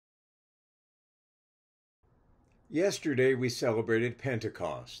Yesterday we celebrated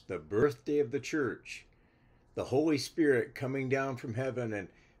Pentecost, the birthday of the church, the Holy Spirit coming down from heaven and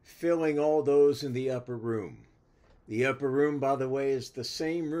filling all those in the upper room. The upper room, by the way, is the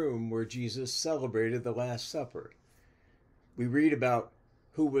same room where Jesus celebrated the Last Supper. We read about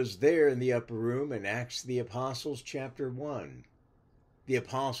who was there in the upper room in Acts of the Apostles, chapter 1. The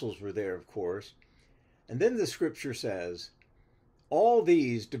apostles were there, of course. And then the scripture says, all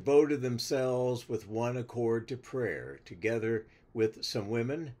these devoted themselves with one accord to prayer, together with some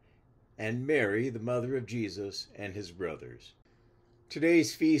women, and Mary, the mother of Jesus, and his brothers.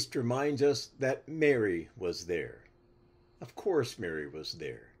 Today's feast reminds us that Mary was there. Of course Mary was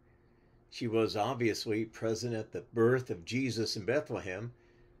there. She was obviously present at the birth of Jesus in Bethlehem,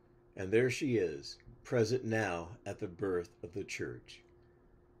 and there she is, present now at the birth of the church.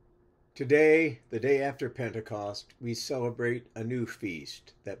 Today, the day after Pentecost, we celebrate a new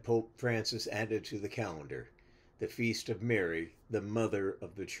feast that Pope Francis added to the calendar, the Feast of Mary, the Mother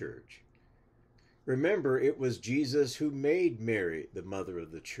of the Church. Remember, it was Jesus who made Mary the Mother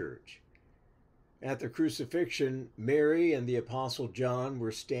of the Church. At the crucifixion, Mary and the Apostle John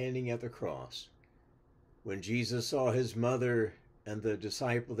were standing at the cross. When Jesus saw his mother and the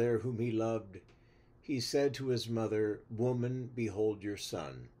disciple there whom he loved, he said to his mother, "Woman, behold your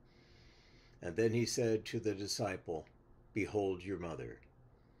son." And then he said to the disciple, "Behold your mother."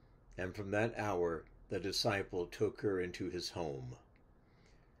 And from that hour, the disciple took her into his home.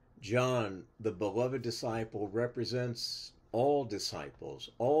 John, the beloved disciple, represents all disciples,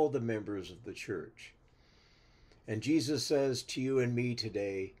 all the members of the church. And Jesus says to you and me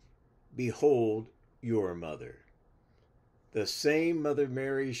today, "Behold your mother." The same Mother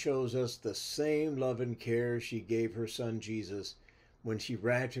Mary shows us the same love and care she gave her son Jesus when she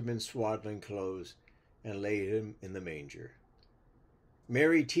wrapped him in swaddling clothes and laid him in the manger.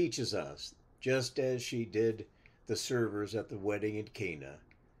 Mary teaches us, just as she did the servers at the wedding in Cana,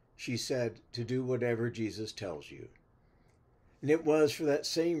 she said to do whatever Jesus tells you. And it was for that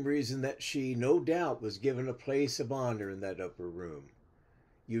same reason that she, no doubt, was given a place of honor in that upper room,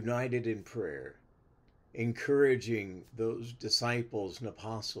 united in prayer, encouraging those disciples and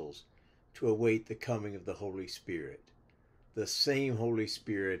apostles to await the coming of the Holy Spirit, the same Holy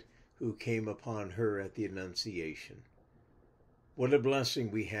Spirit who came upon her at the Annunciation. What a blessing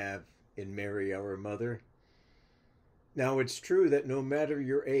we have in Mary, our mother. Now, it's true that no matter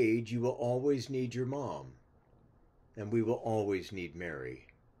your age, you will always need your mom, and we will always need Mary,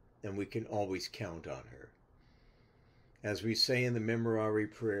 and we can always count on her. As we say in the Memorare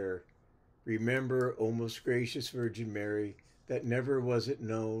prayer, remember, O most gracious Virgin Mary, that never was it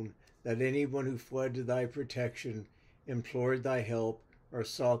known that anyone who fled to thy protection, implored thy help, or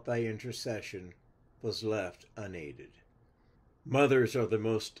sought thy intercession was left unaided. Mothers are the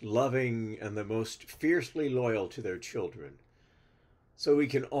most loving and the most fiercely loyal to their children, so we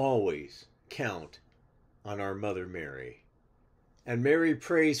can always count on our Mother Mary. And Mary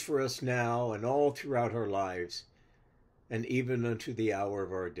prays for us now and all throughout our lives, and even unto the hour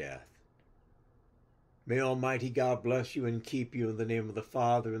of our death. May Almighty God bless you and keep you in the name of the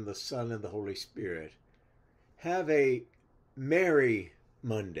Father, and the Son, and the Holy Spirit. Have a Merry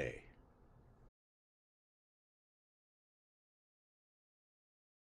Monday.